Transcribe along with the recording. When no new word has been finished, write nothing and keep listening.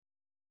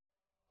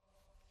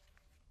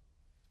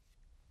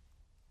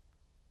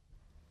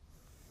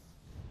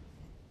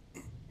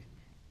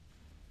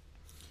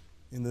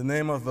In the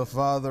name of the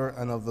Father,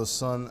 and of the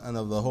Son, and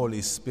of the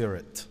Holy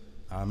Spirit.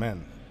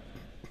 Amen.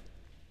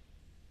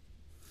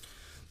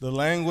 The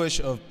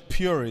language of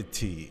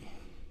purity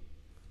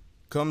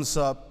comes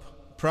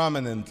up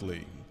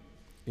prominently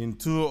in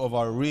two of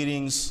our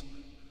readings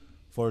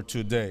for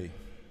today.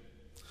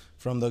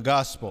 From the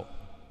Gospel,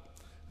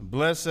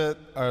 "Blessed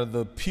are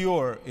the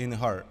pure in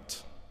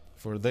heart,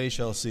 for they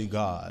shall see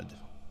God."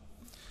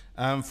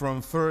 And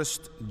from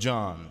 1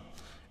 John,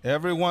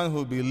 "Everyone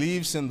who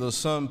believes in the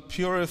Son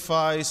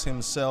purifies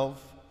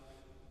himself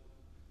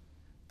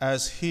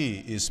as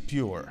he is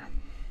pure."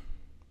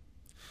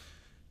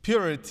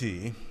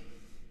 Purity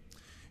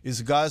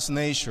is God's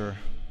nature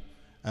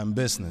and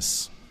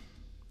business.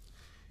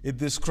 It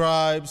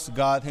describes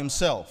God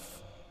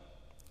himself.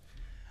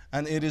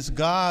 And it is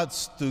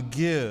God's to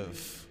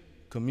give,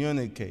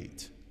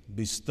 communicate,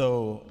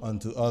 bestow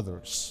unto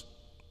others.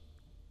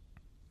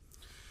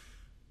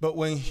 But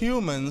when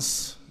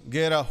humans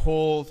get a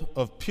hold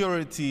of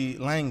purity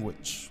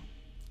language,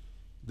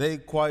 they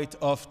quite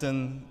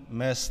often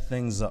mess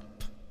things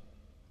up.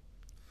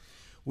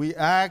 We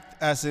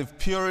act as if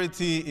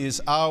purity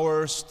is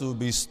ours to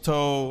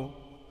bestow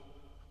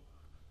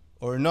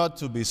or not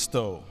to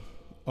bestow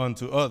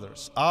unto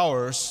others,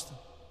 ours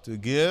to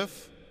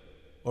give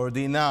or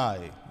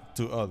deny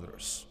to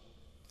others.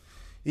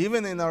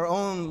 Even in our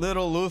own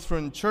little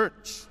Lutheran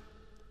church,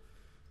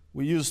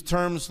 we use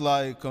terms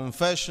like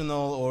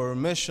confessional or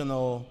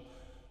missional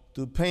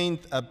to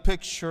paint a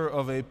picture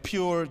of a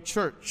pure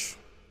church,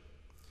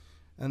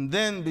 and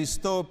then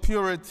bestow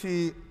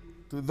purity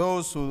to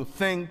those who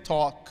think,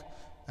 talk,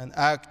 and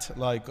act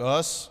like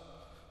us,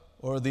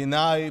 or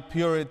deny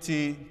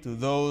purity to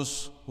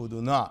those who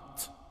do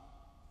not.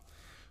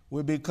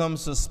 We become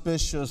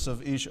suspicious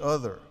of each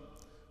other.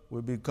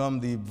 We become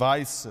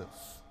divisive,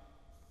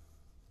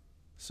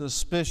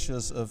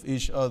 suspicious of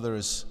each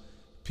other's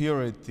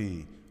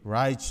purity,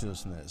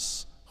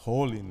 righteousness,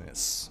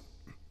 holiness.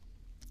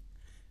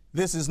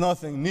 This is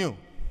nothing new.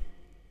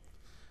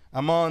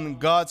 Among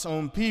God's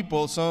own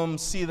people, some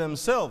see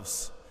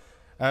themselves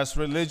as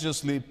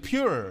religiously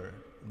purer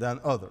than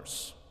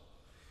others.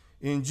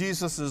 In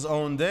Jesus'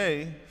 own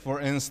day, for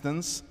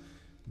instance,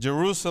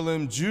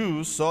 Jerusalem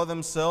Jews saw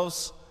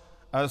themselves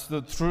as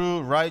the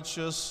true,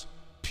 righteous,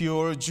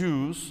 pure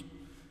Jews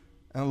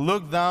and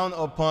looked down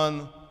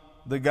upon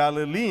the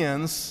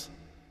Galileans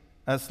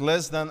as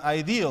less than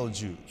ideal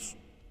Jews.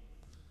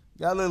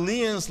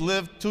 Galileans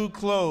lived too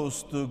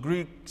close to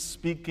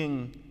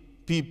Greek-speaking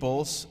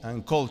peoples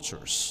and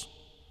cultures,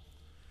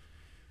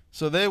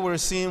 so they were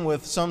seen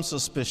with some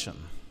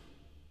suspicion.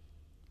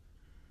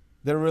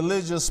 Their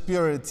religious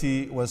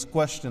purity was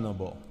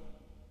questionable.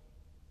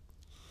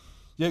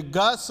 Yet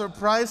God's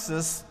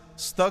surprises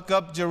stuck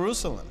up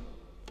Jerusalem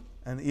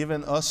and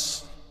even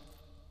us.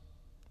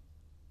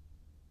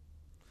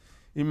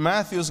 In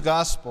Matthew's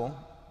Gospel,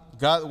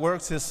 God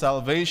works his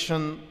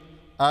salvation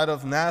out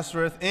of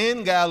Nazareth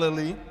in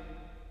Galilee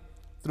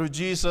through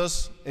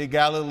Jesus, a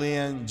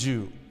Galilean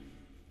Jew,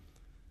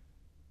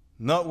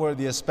 not where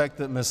the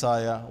expected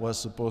Messiah was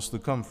supposed to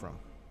come from.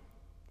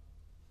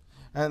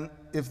 And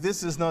if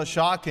this is not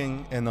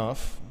shocking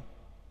enough,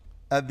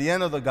 at the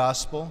end of the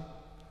Gospel,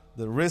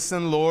 the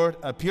risen Lord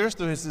appears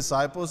to his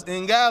disciples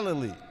in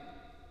Galilee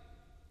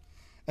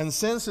and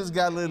sends his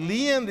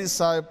Galilean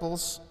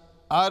disciples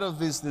out of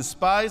this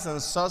despised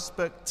and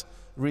suspect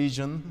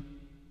region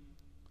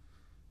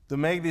to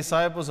make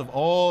disciples of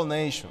all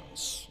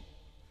nations,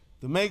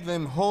 to make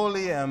them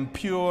holy and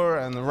pure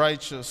and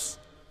righteous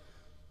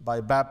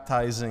by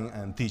baptizing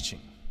and teaching.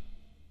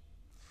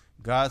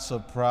 God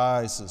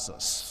surprises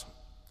us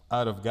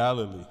out of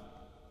Galilee.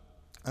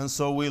 And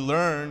so we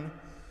learn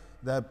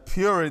that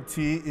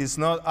purity is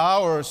not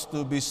ours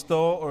to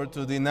bestow or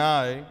to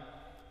deny.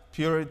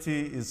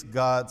 Purity is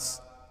God's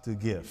to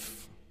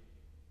give.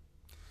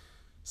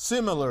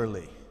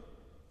 Similarly,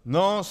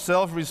 no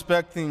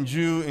self-respecting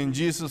Jew in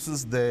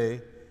Jesus'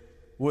 day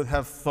would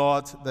have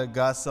thought that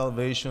God's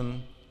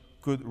salvation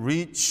could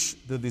reach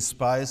the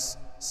despised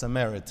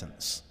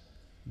Samaritans,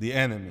 the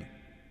enemy.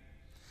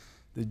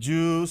 The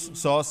Jews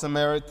saw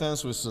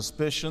Samaritans with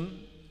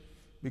suspicion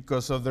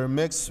because of their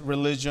mixed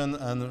religion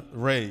and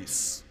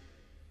race.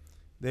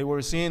 They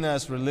were seen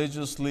as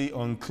religiously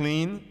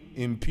unclean,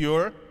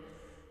 impure,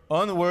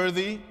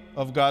 unworthy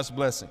of God's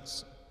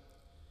blessings.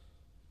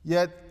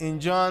 Yet in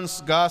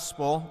John's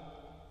Gospel,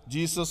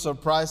 Jesus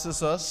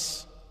surprises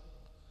us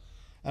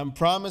and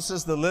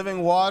promises the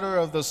living water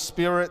of the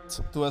Spirit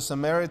to a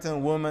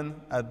Samaritan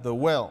woman at the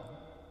well.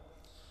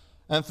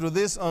 And through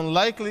this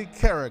unlikely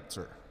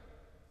character,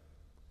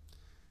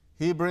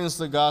 he brings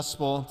the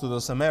gospel to the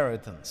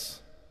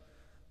Samaritans,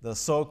 the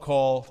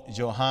so-called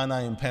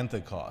Johannine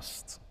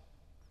Pentecost.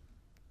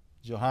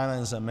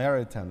 Johannine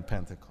Samaritan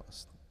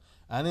Pentecost.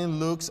 And in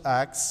Luke's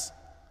Acts,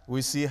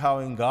 we see how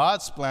in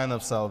God's plan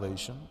of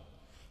salvation,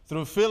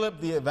 through Philip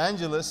the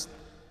evangelist,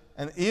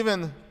 and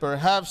even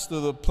perhaps to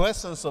the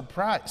pleasant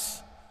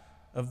surprise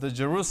of the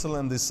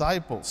Jerusalem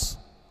disciples,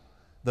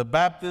 the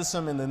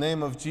baptism in the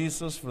name of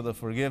Jesus for the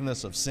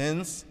forgiveness of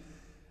sins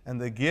And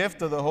the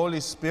gift of the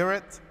Holy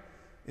Spirit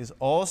is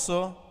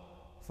also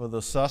for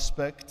the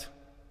suspect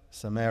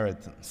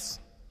Samaritans,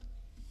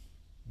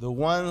 the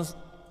ones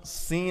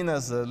seen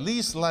as the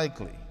least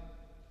likely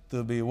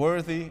to be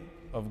worthy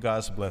of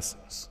God's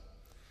blessings.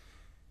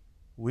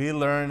 We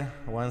learn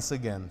once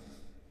again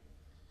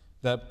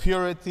that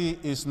purity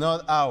is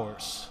not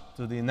ours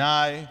to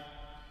deny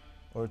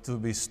or to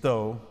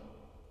bestow.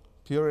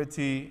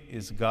 Purity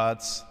is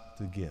God's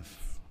to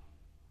give.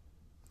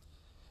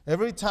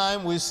 Every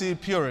time we see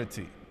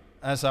purity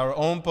as our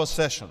own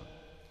possession,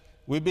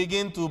 we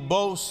begin to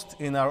boast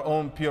in our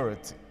own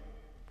purity,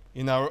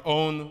 in our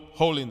own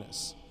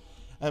holiness,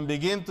 and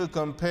begin to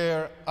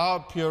compare our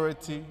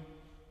purity,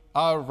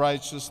 our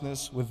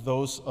righteousness with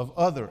those of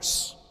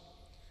others.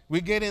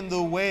 We get in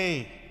the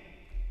way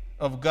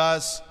of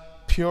God's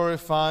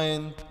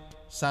purifying,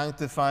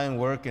 sanctifying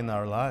work in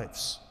our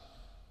lives,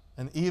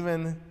 and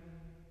even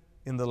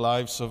in the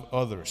lives of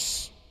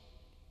others.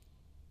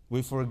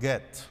 We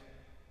forget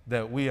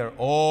that we are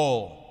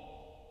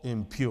all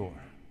impure.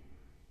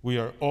 We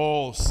are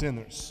all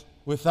sinners,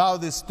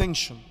 without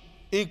distinction,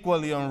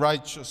 equally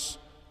unrighteous,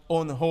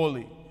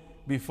 unholy,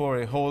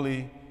 before a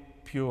holy,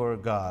 pure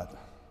God.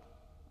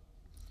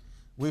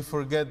 We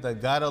forget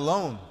that God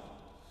alone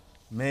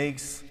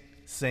makes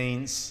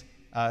saints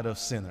out of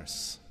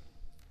sinners.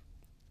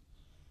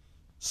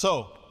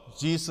 So,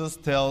 Jesus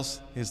tells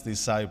his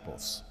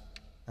disciples,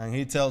 and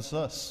he tells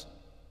us,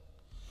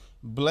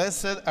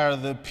 "Blessed are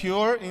the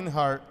pure in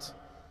heart,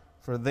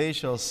 for they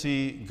shall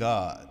see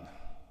God."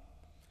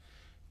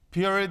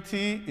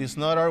 Purity is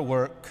not our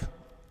work,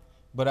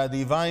 but a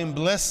divine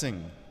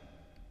blessing.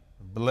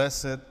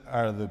 Blessed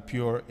are the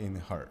pure in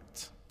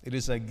heart. It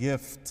is a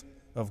gift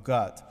of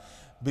God,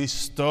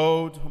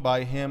 bestowed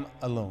by him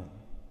alone.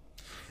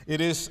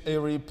 It is a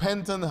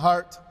repentant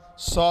heart,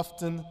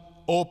 softened,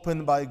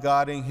 opened by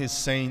God in his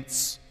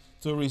saints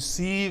to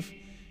receive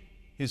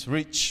his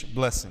rich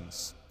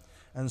blessings.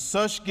 And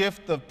such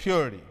gift of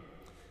purity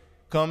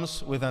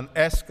comes with an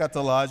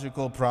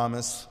eschatological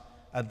promise.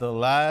 At the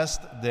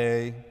last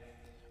day,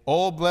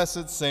 all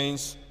blessed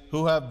saints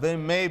who have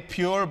been made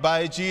pure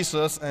by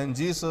Jesus and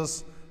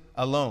Jesus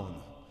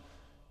alone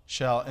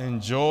shall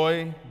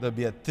enjoy the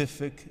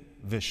beatific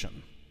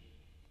vision.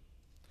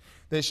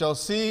 They shall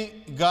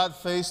see God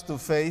face to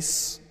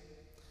face,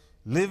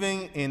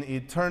 living in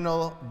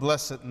eternal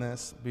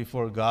blessedness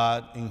before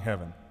God in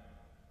heaven.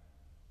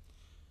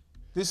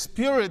 This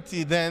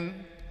purity,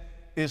 then,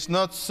 is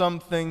not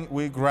something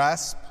we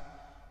grasp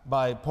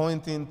by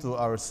pointing to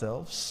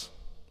ourselves.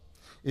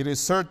 It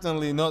is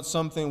certainly not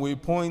something we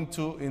point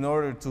to in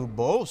order to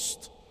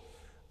boast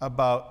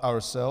about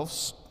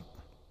ourselves,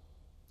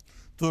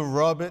 to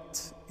rub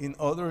it in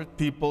other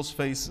people's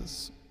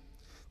faces,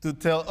 to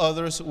tell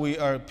others we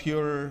are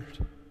purer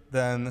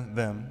than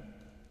them.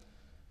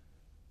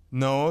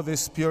 No,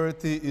 this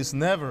purity is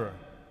never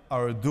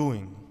our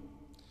doing.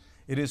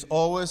 It is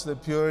always the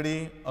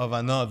purity of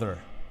another.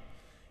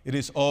 It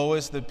is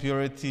always the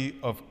purity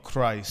of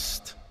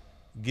Christ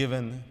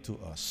given to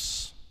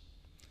us.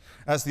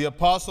 As the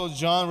Apostle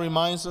John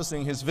reminds us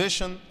in his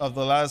vision of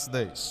the last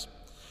days,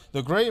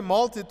 the great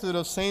multitude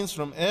of saints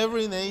from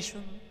every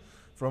nation,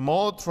 from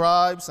all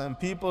tribes and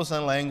peoples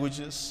and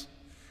languages,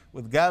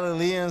 with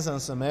Galileans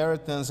and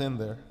Samaritans in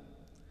there,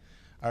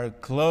 are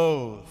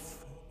clothed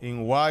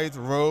in white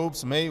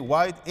robes made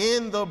white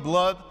in the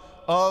blood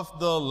of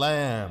the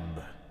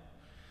Lamb.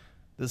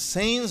 The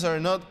saints are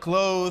not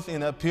clothed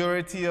in a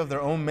purity of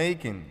their own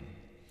making.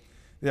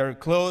 They are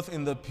clothed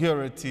in the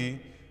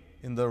purity,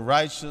 in the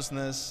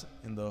righteousness,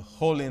 in the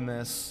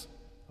holiness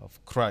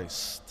of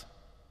Christ.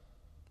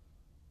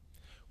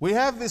 We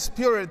have this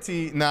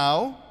purity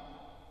now,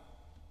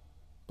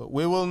 but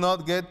we will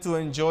not get to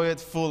enjoy it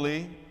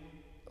fully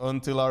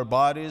until our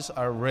bodies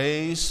are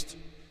raised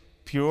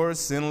pure,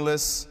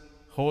 sinless,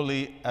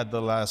 holy at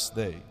the last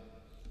day.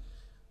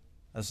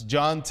 As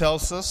John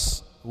tells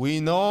us, we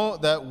know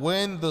that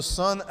when the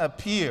Son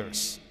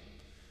appears,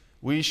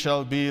 we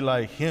shall be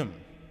like him,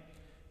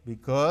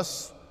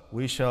 because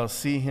we shall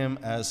see him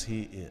as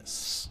he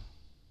is.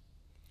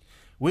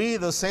 We,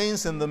 the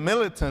saints in the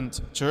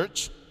militant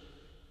church,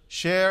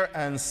 share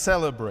and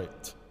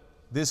celebrate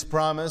this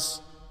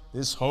promise,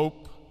 this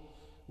hope,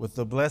 with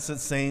the blessed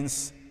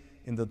saints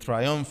in the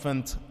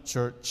triumphant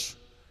church,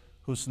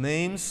 whose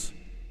names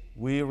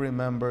we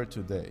remember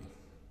today.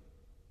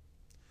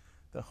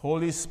 The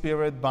Holy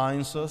Spirit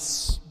binds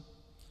us,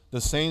 the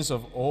saints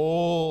of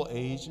all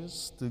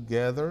ages,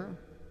 together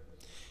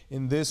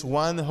in this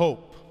one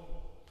hope,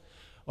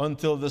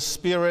 until the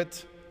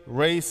Spirit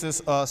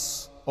raises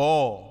us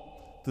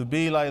all to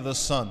be like the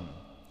Son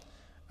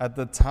at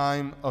the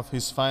time of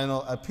his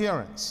final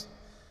appearance.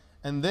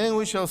 And then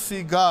we shall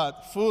see God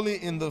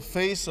fully in the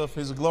face of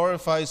his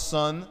glorified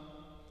Son,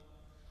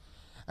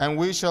 and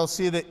we shall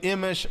see the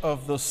image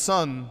of the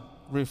Son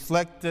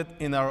reflected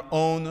in our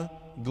own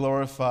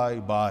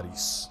glorified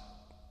bodies.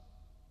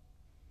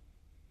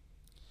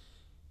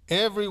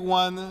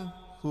 Everyone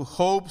who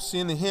hopes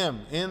in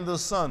him, in the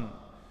Son,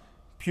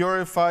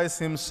 purifies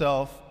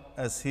himself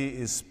as he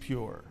is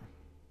pure.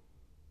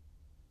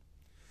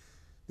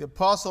 The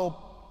Apostle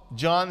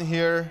John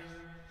here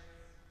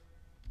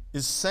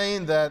is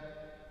saying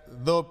that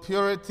though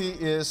purity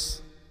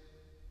is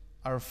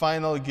our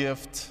final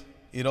gift,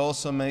 it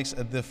also makes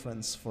a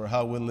difference for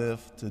how we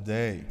live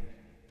today.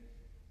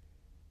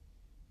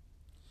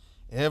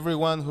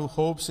 Everyone who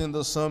hopes in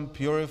the Son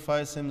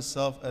purifies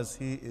himself as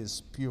he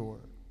is pure.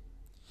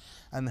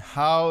 And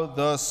how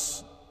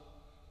does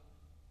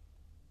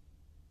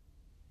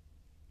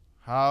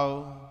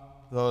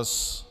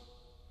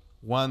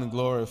one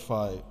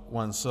glorify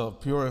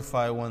oneself,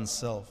 purify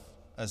oneself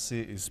as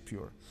he is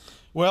pure?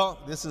 Well,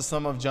 this is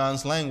some of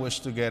John's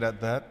language to get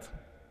at that.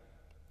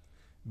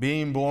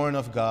 Being born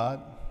of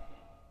God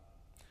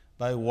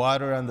by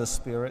water and the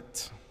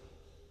Spirit,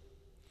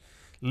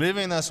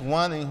 living as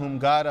one in whom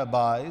God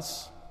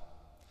abides,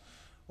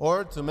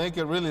 or to make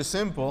it really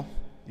simple,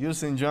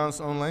 using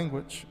John's own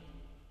language,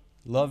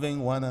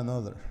 loving one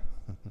another,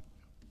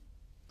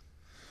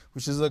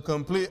 which is a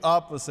complete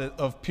opposite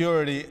of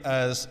purity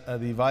as a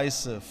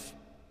divisive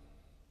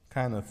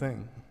kind of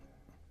thing.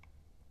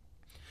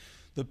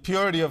 The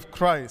purity of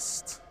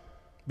Christ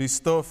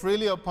bestowed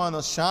freely upon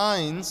us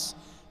shines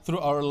through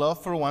our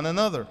love for one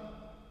another.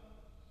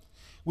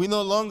 We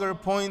no longer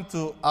point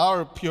to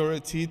our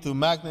purity to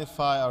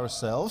magnify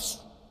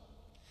ourselves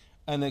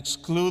and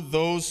exclude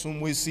those whom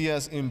we see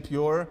as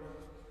impure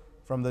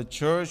from the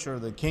church or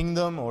the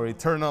kingdom or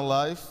eternal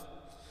life.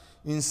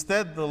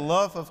 Instead, the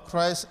love of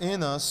Christ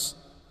in us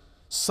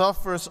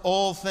suffers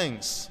all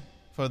things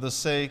for the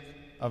sake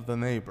of the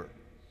neighbor.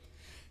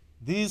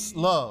 This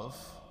love,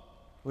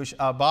 which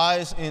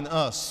abides in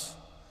us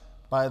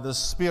by the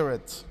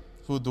Spirit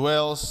who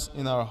dwells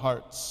in our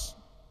hearts.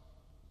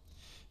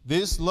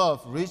 This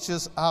love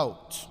reaches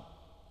out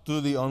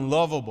to the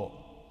unlovable,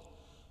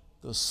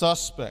 the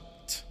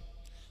suspect,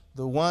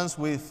 the ones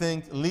we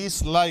think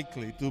least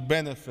likely to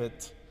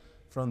benefit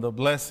from the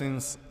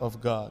blessings of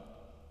God.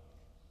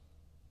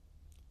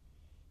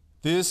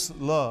 This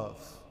love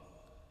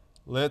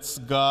lets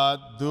God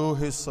do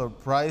his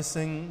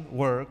surprising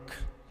work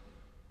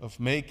of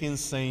making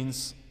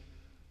saints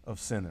of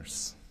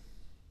sinners,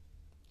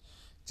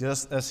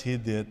 just as he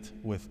did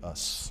with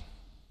us.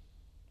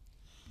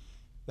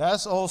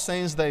 That's All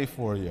Saints' Day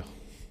for you.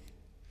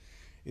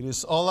 It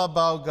is all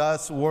about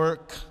God's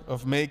work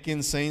of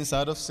making saints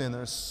out of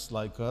sinners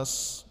like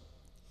us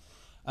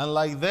and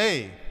like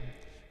they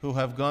who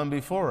have gone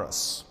before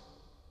us.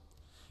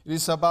 It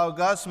is about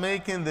God's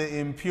making the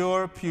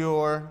impure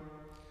pure,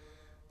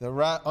 the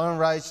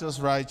unrighteous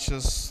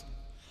righteous,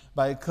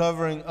 by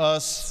covering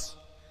us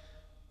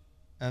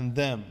and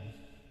them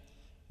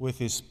with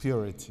his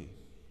purity.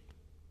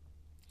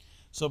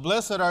 So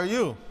blessed are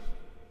you,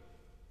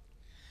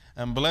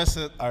 and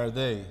blessed are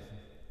they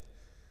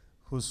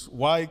whose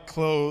white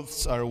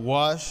clothes are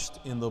washed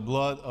in the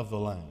blood of the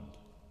Lamb.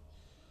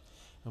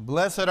 And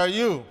blessed are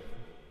you,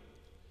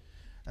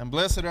 and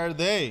blessed are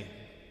they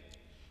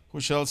who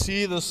shall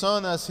see the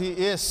Son as he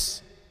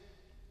is,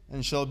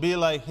 and shall be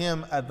like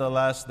him at the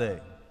last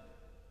day.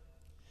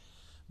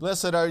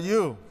 Blessed are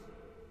you,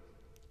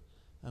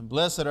 and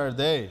blessed are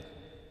they,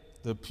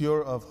 the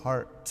pure of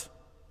heart,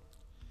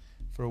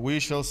 for we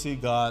shall see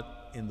God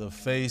in the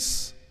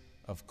face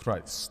of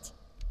Christ.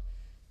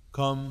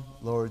 Come,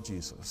 Lord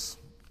Jesus.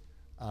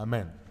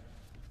 Amen.